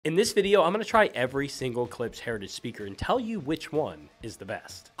In this video, I'm going to try every single Klipsch Heritage speaker and tell you which one is the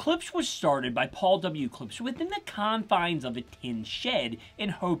best. Klipsch was started by Paul W. Klipsch within the confines of a tin shed in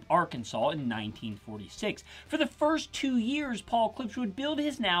Hope, Arkansas in 1946. For the first 2 years, Paul Klipsch would build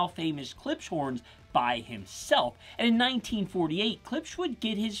his now famous Klipschorns by himself, and in 1948, Klipsch would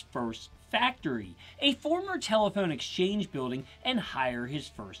get his first factory, a former telephone exchange building, and hire his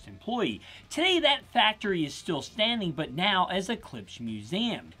first employee. Today that factory is still standing, but now as a Klipsch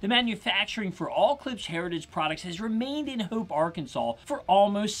museum. The manufacturing for all Klipsch Heritage products has remained in Hope, Arkansas for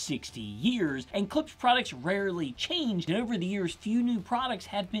almost 60 years, and Klipsch products rarely change, and over the years few new products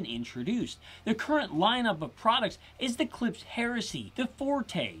have been introduced. The current lineup of products is the Klipsch Heresy, the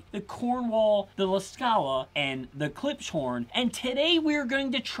Forte, the Cornwall, the La Scala, and the Klipschorn, and today we're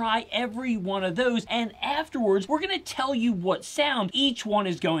going to try every one of those, and afterwards we're going to tell you what sound each one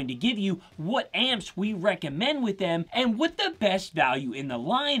is going to give you, what amps we recommend with them, and what the best value in the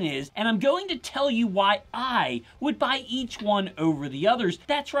line is, and I'm going to tell you why I would buy each one over the others.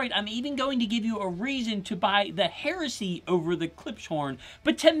 That's right, I'm even going to give you a reason to buy the Heresy over the Klipschorn,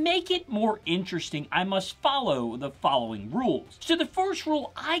 but to make it more interesting, I must follow the following rules. So the first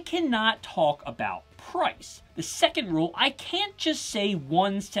rule, I cannot talk about price. The second rule, I can't just say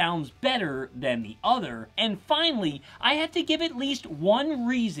one sounds better than the other. And finally, I have to give at least one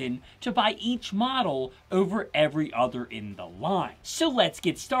reason to buy each model over every other in the line. So let's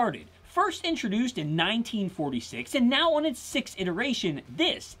get started. First introduced in 1946 and now on its 6th iteration,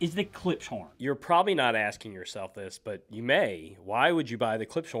 this is the Klipschorn. You're probably not asking yourself this, but you may. Why would you buy the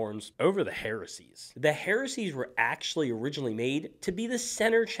Klipschorns over the Heresies? The Heresies were actually originally made to be the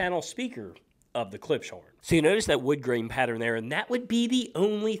center channel speaker of the Klipschorn. So you notice that wood grain pattern there, and that would be the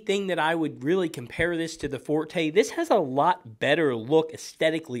only thing that I would really compare this to the Forte. This has a lot better look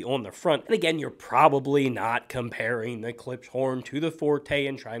aesthetically on the front. And again, you're probably not comparing the Klipschorn to the Forte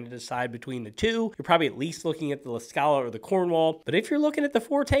and trying to decide between the two. You're probably at least looking at the La Scala or the Cornwall. But if you're looking at the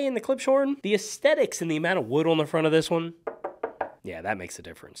Forte and the Klipschorn, the aesthetics and the amount of wood on the front of this one, yeah, that makes a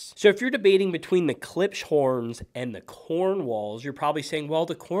difference. So if you're debating between the Klipschorns and the Cornwalls, you're probably saying, well,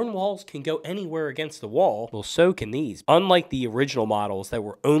 the Cornwalls can go anywhere against the wall. Well, so can these. Unlike the original models that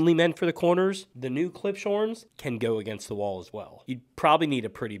were only meant for the corners, the new Klipschorns can go against the wall as well. You'd probably need a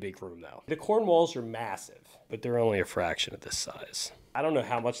pretty big room, though. The Cornwalls are massive, but they're only a fraction of this size. I don't know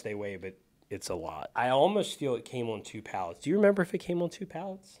how much they weigh, but it's a lot. I almost feel it came on 2 pallets. Do you remember if it came on 2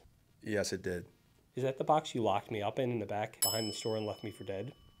 pallets? Yes, it did. Is that the box you locked me up in the back behind the store and left me for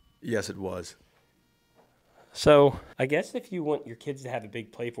dead? Yes, it was. So I guess if you want your kids to have a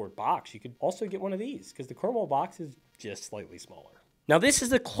big Playfort box, you could also get one of these because the Cornwall box is just slightly smaller. Now this is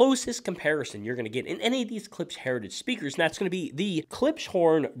the closest comparison you're going to get in any of these Klipsch Heritage speakers, and that's going to be the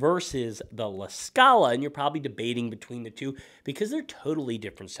Klipschorn versus the La Scala, and you're probably debating between the two because they're totally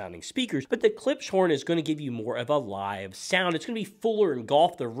different sounding speakers, but the Klipschorn is going to give you more of a live sound. It's going to be fuller,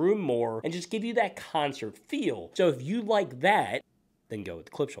 engulf the room more, and just give you that concert feel. So if you like that, then go with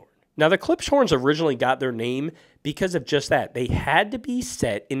the Klipschorn. Now, the Klipschorns originally got their name because of just that. They had to be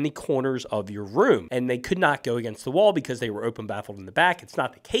set in the corners of your room, and they could not go against the wall because they were open baffled in the back. It's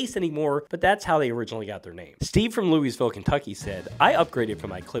not the case anymore, but that's how they originally got their name. Steve from Louisville, Kentucky said, I upgraded from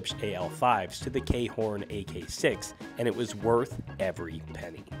my Klipsch AL5s to the K-Horn AK6, and it was worth every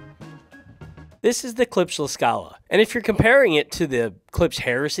penny. This is the Klipsch La Scala, and if you're comparing it to the Klipsch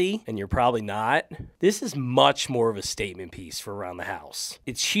Heresy, and you're probably not, this is much more of a statement piece for around the house.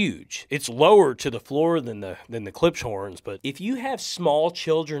 It's huge. It's lower to the floor than the Klipschorns, but if you have small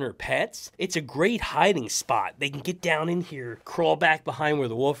children or pets, it's a great hiding spot. They can get down in here, crawl back behind where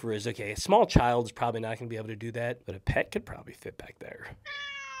the woofer is. Okay, a small child is probably not going to be able to do that, but a pet could probably fit back there.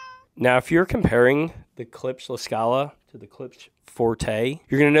 Now, if you're comparing the Klipsch La Scala to the Klipsch Forte,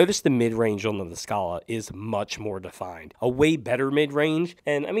 you're going to notice the mid-range on the La Scala is much more defined. A way better mid-range,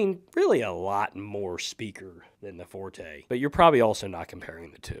 and I mean, really a lot more speaker than the Forte. But you're probably also not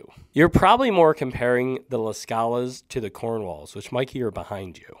comparing the two. You're probably more comparing the La Scalas to the Cornwalls, which Mikey are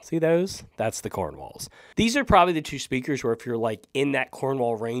behind you. See those? That's the Cornwalls. These are probably the two speakers where if you're like in that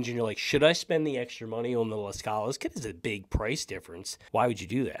Cornwall range and you're like, should I spend the extra money on the La Scalas? Because it's a big price difference. Why would you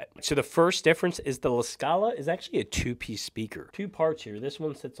do that? So the first difference is the La Scala is actually a 2-piece speaker. 2 parts here. This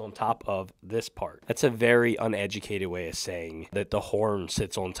one sits on top of this part. That's a very uneducated way of saying that the horn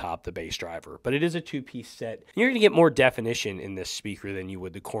sits on top of the bass driver, but it is a 2-piece set. You're going to get more definition in this speaker than you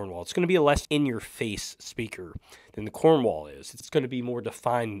would the Cornwall. It's going to be a less in-your-face speaker than the Cornwall is. It's going to be more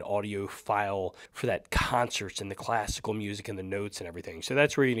defined audio file for that concerts and the classical music and the notes and everything. So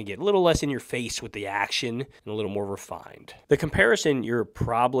that's where you're going to get a little less in your face with the action and a little more refined. The comparison you're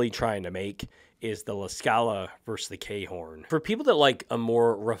probably trying to make is the La Scala versus the K-horn. For people that like a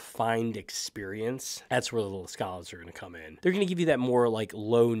more refined experience, that's where the La Scalas are going to come in. They're going to give you that more like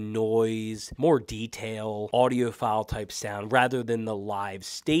low noise, more detail, audiophile type sound, rather than the live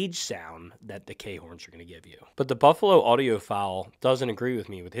stage sound that the K-horns are going to give you. But the Buffalo audiophile doesn't agree with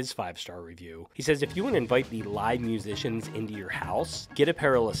me with his 5-star review. He says, if you want to invite the live musicians into your house, get a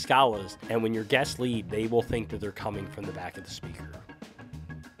pair of La Scalas, and when your guests leave, they will think that they're coming from the back of the speaker.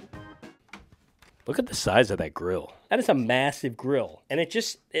 Look at the size of that grill. That is a massive grill. And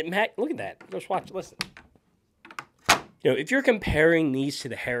look at that. Just watch, listen. You know, if you're comparing these to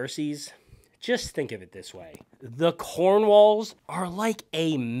the Heresies, just think of it this way. The Cornwalls are like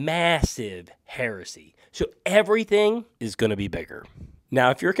a massive Heresy. So everything is going to be bigger.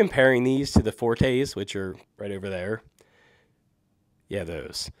 Now, if you're comparing these to the Fortes, which are right over there, yeah,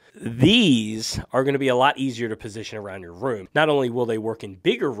 those. These are going to be a lot easier to position around your room. Not only will they work in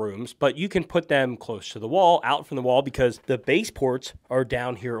bigger rooms, but you can put them close to the wall, out from the wall, because the bass ports are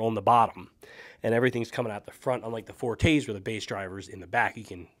down here on the bottom. And everything's coming out the front, unlike the Fortes where the bass driver's in the back. You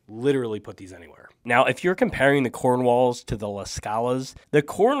can literally put these anywhere. Now, if you're comparing the Cornwalls to the La Scalas, the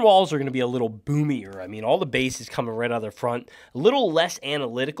Cornwalls are going to be a little boomier. I mean, all the bass is coming right out of the front, a little less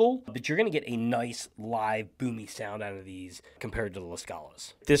analytical, but you're going to get a nice live boomy sound out of these compared to the La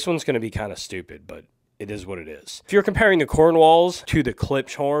Scalas. This one's going to be kind of stupid, but it is what it is. If you're comparing the Cornwalls to the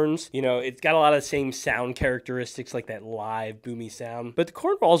Klipsch horns, you know, it's got a lot of the same sound characteristics, like that live boomy sound, but the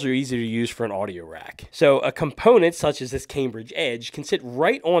Cornwalls are easy to use for an audio rack. So a component such as this Cambridge Edge can sit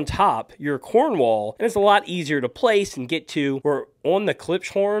right on top your Cornwall, and it's a lot easier to place and get to, where on the Klipsch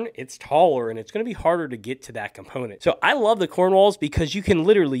horn, it's taller and it's going to be harder to get to that component. So I love the Cornwalls because you can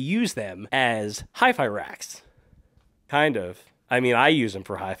literally use them as hi-fi racks. Kind of. I mean, I use them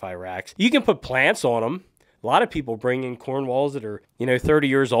for hi-fi racks. You can put plants on them. A lot of people bring in Cornwalls that are, 30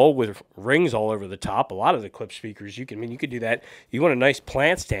 years old with rings all over the top. A lot of the Klipsch speakers, you could do that. You want a nice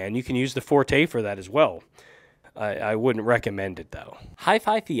plant stand, you can use the Forte for that as well. I wouldn't recommend it, though.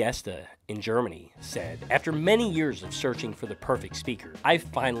 HiFi Fiesta in Germany said, after many years of searching for the perfect speaker, I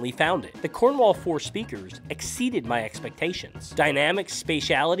finally found it. The Cornwall 4 speakers exceeded my expectations. Dynamic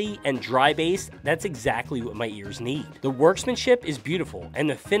spatiality and dry bass, that's exactly what my ears need. The workmanship is beautiful, and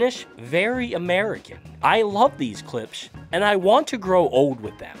the finish, very American. I love these Klipsch, and I want to grow old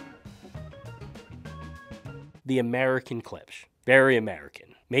with them. The American Klipsch. Very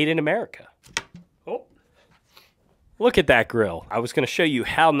American. Made in America. Look at that grill. I was going to show you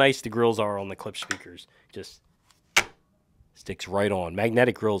how nice the grills are on the Klipsch speakers. Just sticks right on.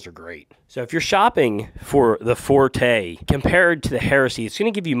 Magnetic grills are great. So if you're shopping for the Forte compared to the Heresy, it's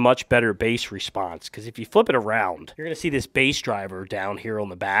going to give you much better bass response, because if you flip it around, you're going to see this bass driver down here on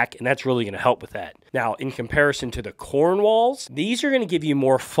the back, and that's really going to help with that. Now, in comparison to the Cornwalls, these are going to give you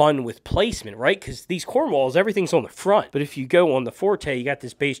more fun with placement, right? Because these Cornwalls, everything's on the front. But if you go on the Forte, you got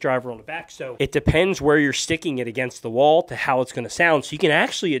this bass driver on the back, so it depends where you're sticking it against the wall to how it's going to sound. So you can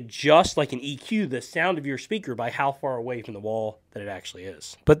actually adjust, like an EQ, the sound of your speaker by how far away from the wall that it actually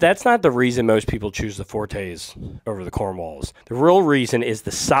is. But that's not the reason most people choose the Fortes over the Cornwalls. The real reason is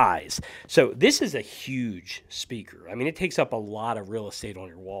the size. So this is a huge speaker. I mean, it takes up a lot of real estate on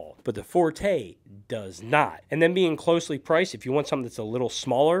your wall, but the Forte does not. And then being closely priced, if you want something that's a little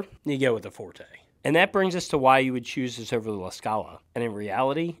smaller, you go with the Forte. And that brings us to why you would choose this over the La Scala. And in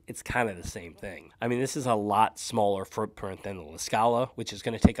reality, it's kind of the same thing. I mean, this is a lot smaller footprint than the La Scala, which is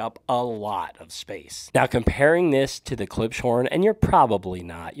going to take up a lot of space. Now, comparing this to the Klipschorn, and you're probably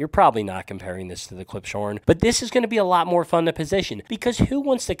not comparing this to the Klipschorn, but this is going to be a lot more fun to position, because who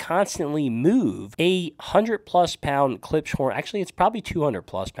wants to constantly move a 100+ pound Klipschorn? Actually, it's probably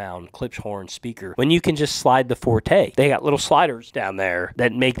 200+ pound Klipschorn speaker when you can just slide the Forte. They got little sliders down there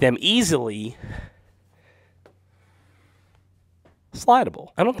that make them easily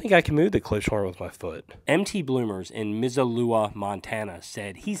slidable. I don't think I can move the Klipschorn with my foot. MT Bloomers in Missoula, Montana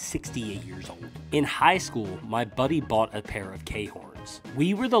said he's 68 years old. In high school, my buddy bought a pair of K-horns.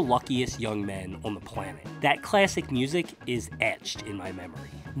 We were the luckiest young men on the planet. That classic music is etched in my memory.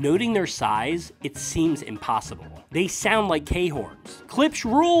 Noting their size, it seems impossible. They sound like K-horns. Klipsch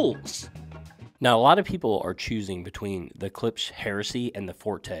rules! Now, a lot of people are choosing between the Klipsch Heresy and the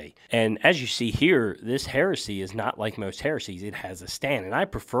Forte. And as you see here, this Heresy is not like most Heresies. It has a stand, and I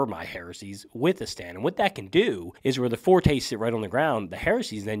prefer my Heresies with a stand. And what that can do is where the Forte sit right on the ground, the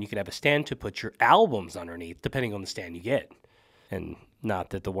Heresies, then you can have a stand to put your albums underneath, depending on the stand you get. And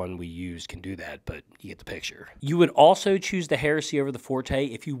Not that the one we use can do that, but you get the picture. You would also choose the Heresy over the Forte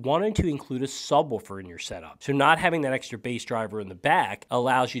if you wanted to include a subwoofer in your setup. So not having that extra bass driver in the back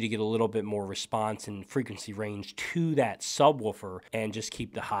allows you to get a little bit more response and frequency range to that subwoofer and just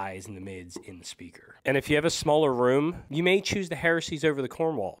keep the highs and the mids in the speaker. And if you have a smaller room, you may choose the Heresies over the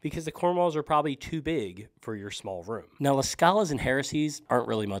Cornwall because the Cornwalls are probably too big for your small room. Now, La Scalas and Heresies aren't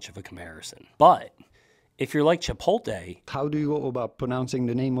really much of a comparison, but if you're like Chipotle... How do you go about pronouncing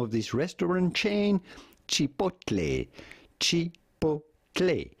the name of this restaurant chain? Chipotle.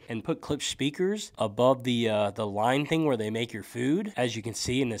 Chipotle. And put Klipsch speakers above the line thing where they make your food. As you can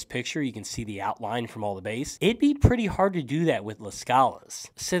see in this picture, you can see the outline from all the bass. It'd be pretty hard to do that with La Scalas.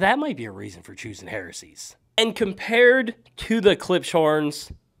 So that might be a reason for choosing Heresies. And compared to the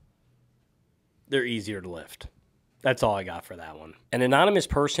Klipschorns, they're easier to lift. That's all I got for that one. An anonymous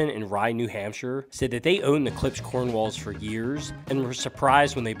person in Rye, New Hampshire said that they owned the Klipsch Cornwalls for years and were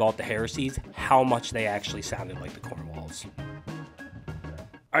surprised when they bought the Heresies how much they actually sounded like the Cornwalls.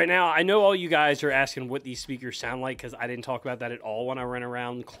 All right, now I know all you guys are asking what these speakers sound like because I didn't talk about that at all when I ran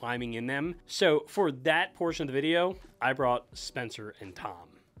around climbing in them. So for that portion of the video, I brought Spencer and Tom.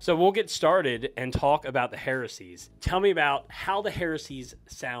 So we'll get started and talk about the Heresies. Tell me about how the Heresies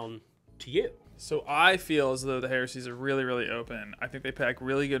sound to you. So I feel as though the Heresies are really, really open. I think they pack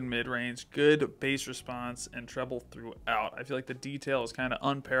really good mid-range, good bass response, and treble throughout. I feel like the detail is kind of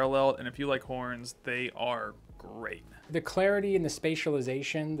unparalleled, and if you like horns, they are great. The clarity and the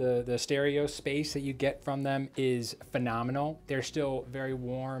spatialization, the stereo space that you get from them is phenomenal. They're still very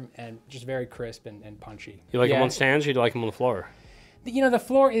warm and just very crisp and punchy. You like them on stands or you like them on the floor? You know, the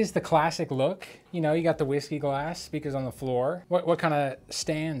floor is the classic look. You know, you got the whiskey glass speakers on the floor. What kind of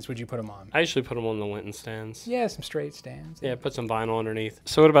stands would you put them on? I usually put them on the Linton stands. Yeah, some straight stands. Yeah, put some vinyl underneath.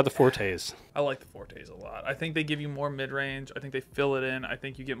 So what about the Fortes? I like the Fortes a lot. I think they give you more mid-range. I think they fill it in. I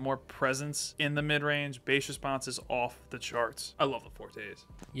think you get more presence in the mid-range. Bass response is off the charts. I love the Fortes.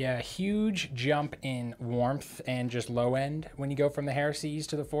 Yeah, huge jump in warmth and just low end when you go from the Heresies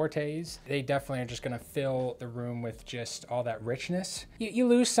to the Fortes. They definitely are just going to fill the room with just all that richness. You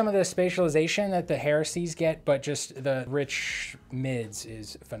lose some of the spatialization that the Heresies get, but just the rich mids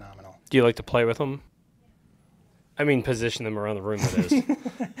is phenomenal. Do you like to play with them? I mean, position them around the room, that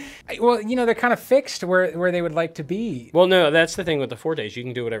is. Well, you know, they're kind of fixed where they would like to be. Well, no, that's the thing with the Fortes. You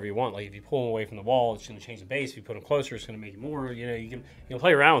can do whatever you want. Like, if you pull them away from the wall, it's going to change the bass. If you put them closer, it's going to make it more. You know, you can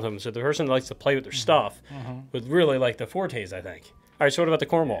play around with them. So the person that likes to play with their stuff would really like the Fortes, I think. All right, so what about the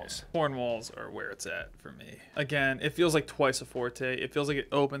Cornwalls? Cornwalls are where it's at for me. Again, it feels like twice a Forte. It feels like it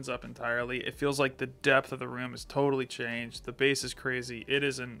opens up entirely. It feels like the depth of the room is totally changed. The bass is crazy. It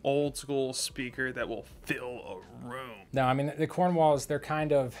is an old school speaker that will fill a room. No, I mean, the Cornwalls, they're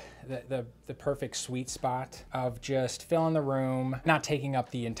kind of the perfect sweet spot of just filling the room, not taking up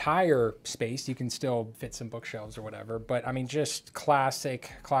the entire space. You can still fit some bookshelves or whatever, but I mean, just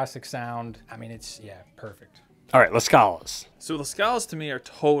classic sound. I mean, it's, yeah, perfect. All right, La Scalas. So the Scalas to me are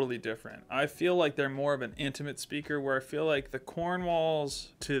totally different. I feel like they're more of an intimate speaker, where I feel like the Cornwalls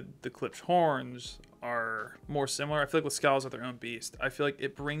to the Klipsch horns are more similar. I feel like the Scalas are their own beast. I feel like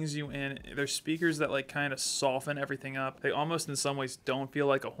it brings you in. They're speakers that like kind of soften everything up. They almost in some ways don't feel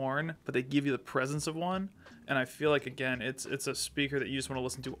like a horn, but they give you the presence of one. And I feel like, again, it's a speaker that you just want to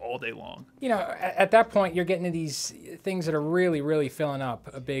listen to all day long. You know, at that point, you're getting to these things that are really, really filling up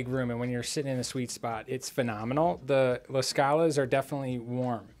a big room. And when you're sitting in a sweet spot, it's phenomenal. The La Scalas are definitely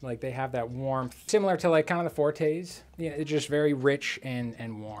warm. Like, they have that warmth, similar to like kind of the Fortes. Yeah, it's just very rich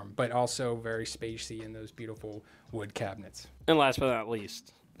and warm, but also very spacey in those beautiful wood cabinets. And last but not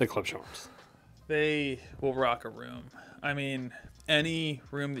least, the Klipschorns. They will rock a room. I mean, any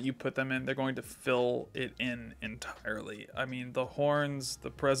room that you put them in, they're going to fill it in entirely. I mean, the horns, the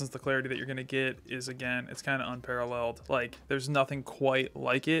presence, the clarity that you're going to get is, again, it's kind of unparalleled. Like, there's nothing quite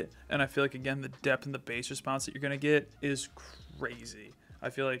like it. And I feel like, again, the depth and the bass response that you're going to get is crazy. I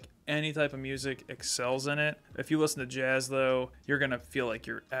feel like any type of music excels in it. If you listen to jazz, though, you're going to feel like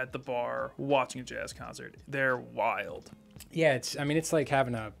you're at the bar watching a jazz concert. They're wild. Yeah, I mean, it's like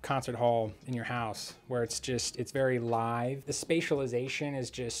having a concert hall in your house where it's very live. The spatialization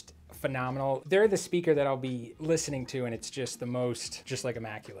is just phenomenal. They're the speaker that I'll be listening to, and it's just the most, just like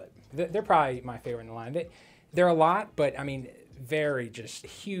immaculate. They're probably my favorite in the line. They're a lot, but I mean, very just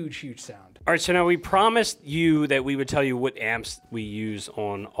huge sound. All right, so now we promised you that we would tell you what amps we use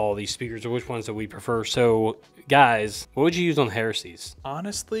on all these speakers or which ones that we prefer. So guys, what would you use on heresies?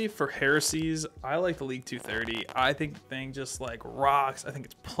 Honestly, for heresies, I like the League 230. I think the thing just like rocks. I think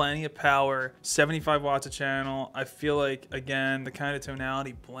it's plenty of power, 75 watts a channel. I feel like, again, the kind of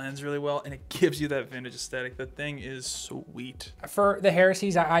tonality blends really well and it gives you that vintage aesthetic. The thing is sweet. For the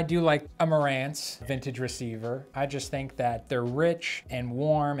heresies, I do like a Marantz vintage receiver. I just think that they're rich and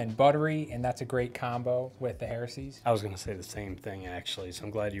warm and buttery, and that's a great combo with the heresies. I was going to say the same thing, actually, so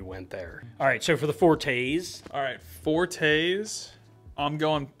I'm glad you went there. All right, so for the Fortes. All right, Fortes, I'm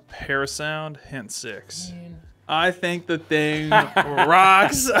going Parasound, hint 6. Man. I think the thing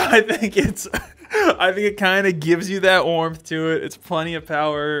rocks. I think it kind of gives you that warmth to it. It's plenty of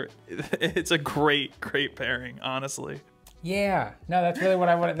power. It's a great pairing, honestly. Yeah, no, that's really what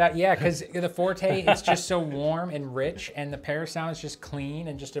I wanted. Yeah, because the Forte, it's just so warm and rich, and the Parasound is just clean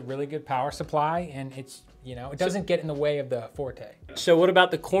and just a really good power supply, and it's, you know, it doesn't get in the way of the Forte. So what about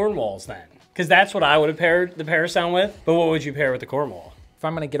the Cornwalls then? Because that's what I would have paired the Parasound with, but what would you pair with the Cornwall? If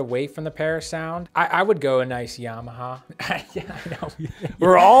I'm gonna get away from the Parasound, I would go a nice Yamaha. Yeah, I know.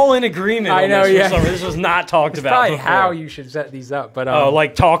 We're all in agreement on I know, this. yeah. This was not talked about Probably before. how you should set these up, but Oh,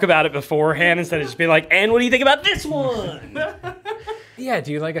 like talk about it beforehand instead of just being like, and what do you think about this one? yeah,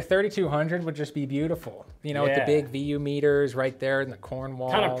 dude, like a 3200 would just be beautiful. You know, with the Yeah. big VU meters right there in the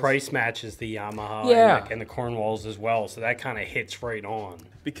Cornwalls. Kind of price matches the Yamaha Yeah. and the Cornwalls as well, so that kind of hits right on.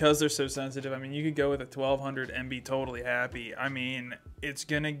 Because they're so sensitive, I mean, you could go with a 1200 and be totally happy. I mean, it's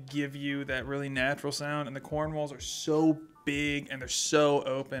going to give you that really natural sound, and the Cornwalls are so big and they're so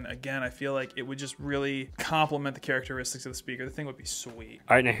open. Again, I feel like it would just really complement the characteristics of the speaker. The thing would be sweet.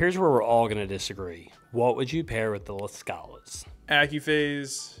 All right, now here's where we're all going to disagree. What would you pair with the La Scalas?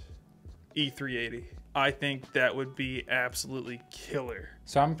 AccuPhase E380. I think that would be absolutely killer.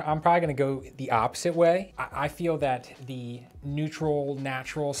 So I'm probably gonna go the opposite way. I feel that the neutral,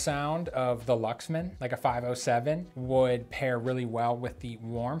 natural sound of the Luxman, like a 507, would pair really well with the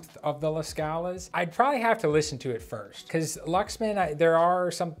warmth of the La Scalas. I'd probably have to listen to it first, because Luxman, there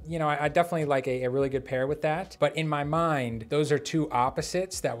are some, you know, I definitely like a really good pair with that. But in my mind, those are two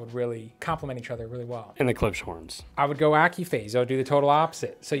opposites that would really complement each other really well. And the Klipschorns. I would go AccuPhase. I would do the total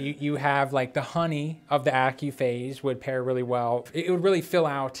opposite. So you have like the honey of the AccuPhase would pair really well. It would really fill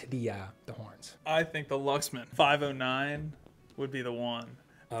out the horns. I think the Luxman 509 would be the one.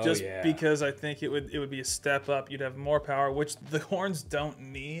 Oh, Just yeah. because I think it would be a step up. You'd have more power, which the horns don't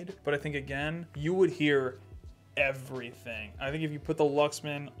need. But I think, again, you would hear everything. I think if you put the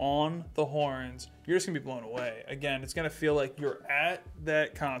Luxman on the horns, you're just gonna be blown away. Again, it's gonna feel like you're at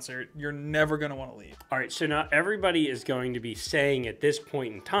that concert. You're never gonna want to leave. All right, so now everybody is going to be saying at this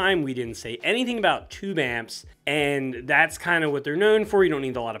point in time, we didn't say anything about tube amps, and that's kind of what they're known for. You don't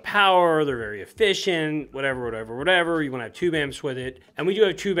need a lot of power. They're very efficient, whatever. You want to have tube amps with it. And we do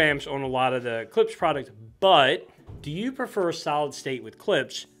have tube amps on a lot of the Klipsch products, but do you prefer solid state with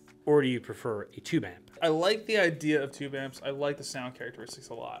Klipsch, or do you prefer a tube amp? I like the idea of tube amps. I like the sound characteristics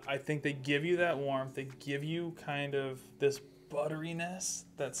a lot. I think they give you that warmth. They give you kind of this butteriness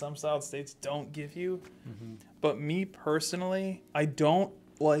that some solid states don't give you. But me personally, I don't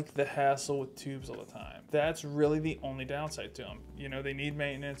like the hassle with tubes all the time. That's really the only downside to them. You know, they need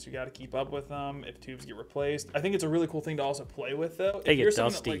maintenance. You got to keep up with them if tubes get replaced. I think it's a really cool thing to also play with, though. They If you're get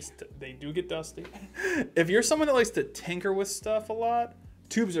someone that dusty. likes to- they do get dusty. If you're someone that likes to tinker with stuff a lot,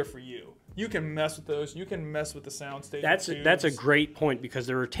 tubes are for you. You can mess with those. You can mess with the sound state. That's a great point, because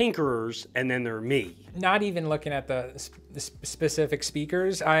there are tinkerers and then there are me. Not even looking at the specific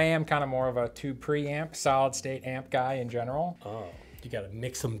speakers, I am kind of more of a tube preamp, solid state amp guy in general. Oh, you got to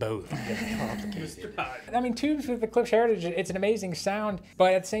mix them both. You gotta complicate it. I mean, tubes with the Klipsch Heritage, it's an amazing sound,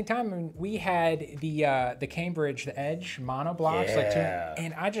 but at the same time, I mean, we had the Cambridge, the Edge mono blocks, Yeah.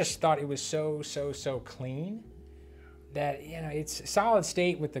 and I just thought it was so clean that, you know, it's solid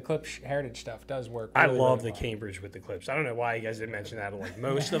state with the Klipsch Heritage stuff does work. I really, love really the well. Cambridge with the Klipsch. I don't know why you guys didn't mention that on like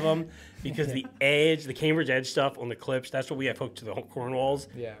most of them, because the Edge, the Cambridge Edge stuff on the Klipsch, that's what we have hooked to the Cornwalls.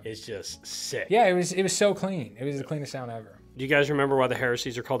 Yeah. It's just sick. Yeah, it was so clean. It was the cleanest sound ever. Do you guys remember why the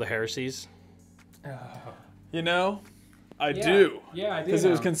heresies are called the heresies? You know, I Yeah. do. Yeah, I do. Because it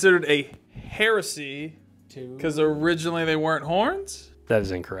was now. considered a heresy because originally they weren't horns. That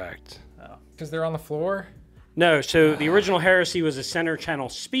is incorrect. Because they're on the floor. No, so the original heresy was a center channel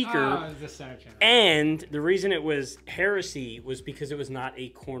speaker, the center channel. and the reason it was heresy was because it was not a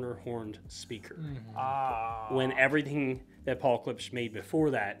corner horned speaker. When everything that Paul Klipsch made before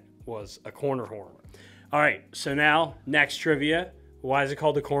that was a corner horn. All right, so now, next trivia. Why is it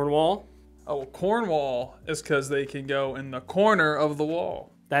called the Cornwall? Oh, well, Cornwall is because they can go in the corner of the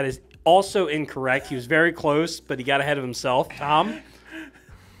wall. That is also incorrect. He was very close, but he got ahead of himself. Tom?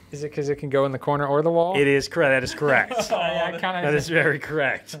 Is it because it can go in the corner or the wall? It is correct. That is correct. I kind That of. is very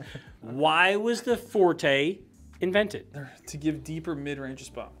correct. Why was the Forte invented? To give deeper mid-range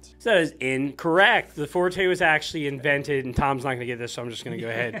response. So that is incorrect. The Forte was actually invented, and Tom's not going to get this, so I'm just going to go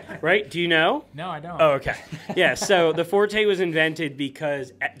ahead. Right? Do you know? No, I don't. Oh, okay. Yeah, so the Forte was invented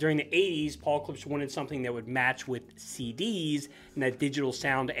because during the 80s, Paul Klipsch wanted something that would match with CDs and that digital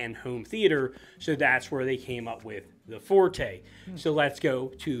sound and home theater, so that's where they came up with the Forte. So let's go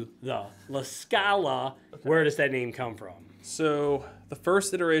to the La Scala. Where does that name come from? So the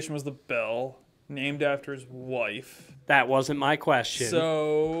first iteration was the bell, named after his wife. That wasn't my question.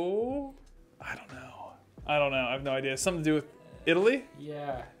 So I don't know. I have no idea. Something to do with Italy?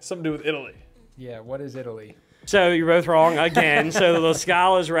 Yeah. Something to do with Italy. Yeah. What is Italy? So you're both wrong again. So the La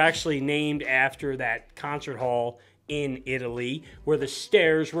Scalas were actually named after that concert hall in Italy, where the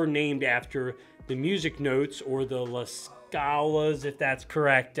stairs were named after the music notes, or the La Scalas, if that's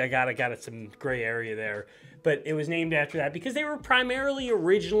correct. I got some gray area there. But it was named after that because they were primarily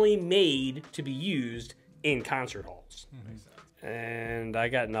originally made to be used in concert halls. And I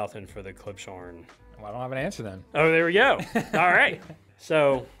got nothing for the Klipschorn. Well, I don't have an answer then. Oh, there we go. All right.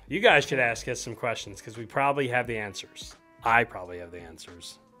 So you guys should ask us some questions because we probably have the answers. I probably have the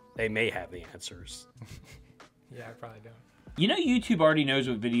answers. They may have the answers. Yeah, I probably don't. You know YouTube already knows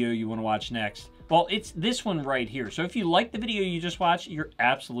what video you want to watch next. Well, it's this one right here. So if you like the video you just watched, you're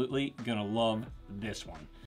absolutely going to love this one.